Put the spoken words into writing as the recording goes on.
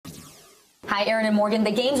Hi, Aaron and Morgan.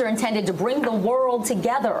 The games are intended to bring the world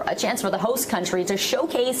together, a chance for the host country to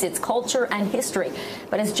showcase its culture and history.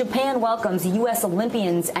 But as Japan welcomes U.S.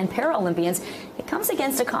 Olympians and Paralympians, it comes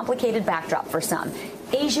against a complicated backdrop for some.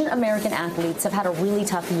 Asian American athletes have had a really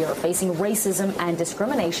tough year, facing racism and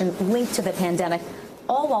discrimination linked to the pandemic,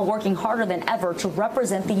 all while working harder than ever to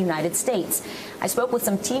represent the United States. I spoke with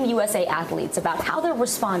some Team USA athletes about how they're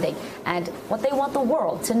responding and what they want the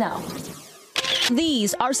world to know.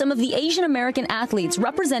 These are some of the Asian American athletes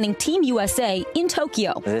representing Team USA in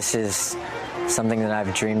Tokyo. This is something that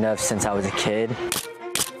I've dreamed of since I was a kid.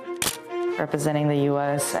 Representing the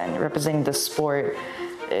U.S. and representing the sport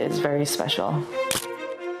is very special.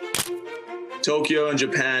 Tokyo in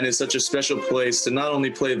Japan is such a special place to not only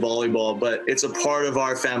play volleyball, but it's a part of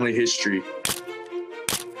our family history.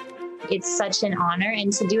 It's such an honor,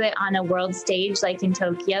 and to do it on a world stage like in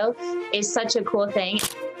Tokyo is such a cool thing.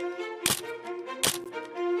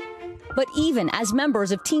 But even as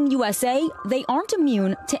members of Team USA, they aren't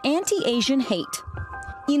immune to anti-Asian hate.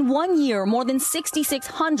 In 1 year, more than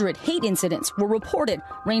 6,600 hate incidents were reported,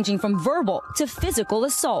 ranging from verbal to physical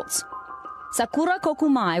assaults. Sakura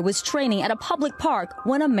Kokumai was training at a public park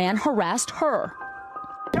when a man harassed her.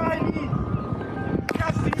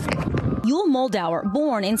 Yul Moldauer,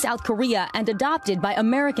 born in South Korea and adopted by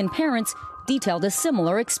American parents, detailed a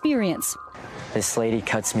similar experience. This lady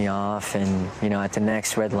cuts me off, and, at the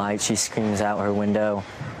next red light, she screams out her window,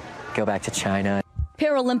 "Go back to China."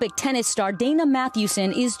 Paralympic tennis star Dana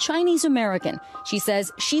Mathewson is Chinese-American. She says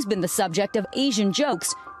she's been the subject of Asian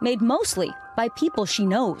jokes made mostly by people she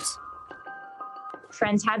knows.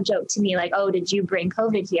 Friends have joked to me like, "Oh, did you bring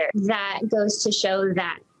COVID here?" That goes to show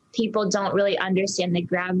that people don't really understand the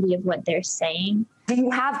gravity of what they're saying. Do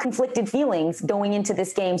you have conflicted feelings going into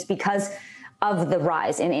this games because of the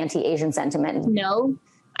rise in anti-Asian sentiment? No,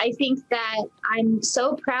 I think that I'm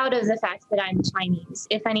so proud of the fact that I'm Chinese.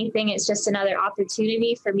 If anything, it's just another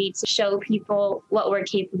opportunity for me to show people what we're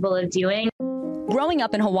capable of doing. Growing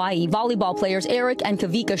up in Hawaii, volleyball players Eric and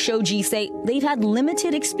Kavika Shoji say they've had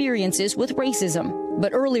limited experiences with racism.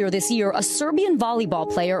 But earlier this year, a Serbian volleyball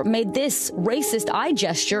player made this racist eye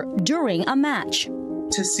gesture during a match.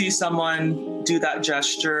 To see someone do that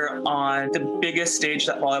gesture on the biggest stage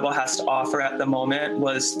that volleyball has to offer at the moment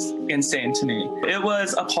was insane to me. It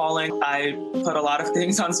was appalling. I put a lot of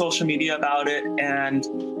things on social media about it, and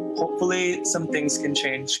hopefully some things can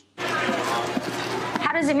change.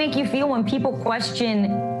 How does it make you feel when people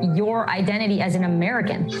question your identity as an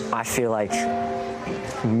American? I feel like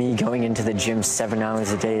me going into the gym 7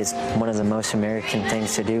 hours a day is one of the most American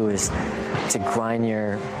things to do, is to grind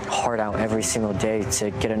your heart out every single day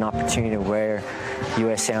to get an opportunity to wear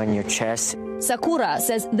USA on your chest. Sakura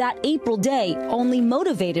says that April day only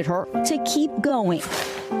motivated her to keep going.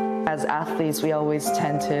 As athletes, we always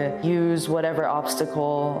tend to use whatever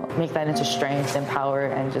obstacle, make that into strength and power,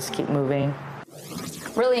 and just keep moving.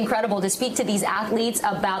 Really incredible to speak to these athletes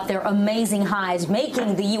about their amazing highs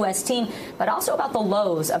making the U.S. team, but also about the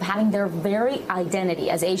lows of having their very identity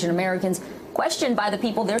as Asian Americans questioned by the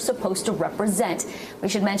people they're supposed to represent. We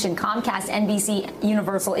should mention Comcast NBC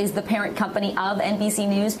Universal is the parent company of NBC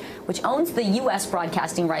News, which owns the U.S.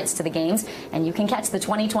 broadcasting rights to the games. And you can catch the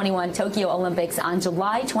 2021 Tokyo Olympics on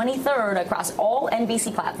July 23rd across all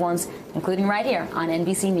NBC platforms, including right here on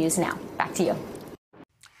NBC News Now. Back to you.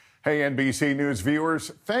 Hey, NBC News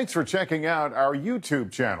viewers, thanks for checking out our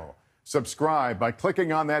YouTube channel. Subscribe by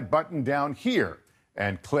clicking on that button down here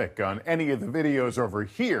and click on any of the videos over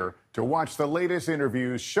here to watch the latest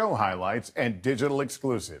interviews, show highlights, and digital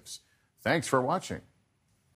exclusives. Thanks for watching.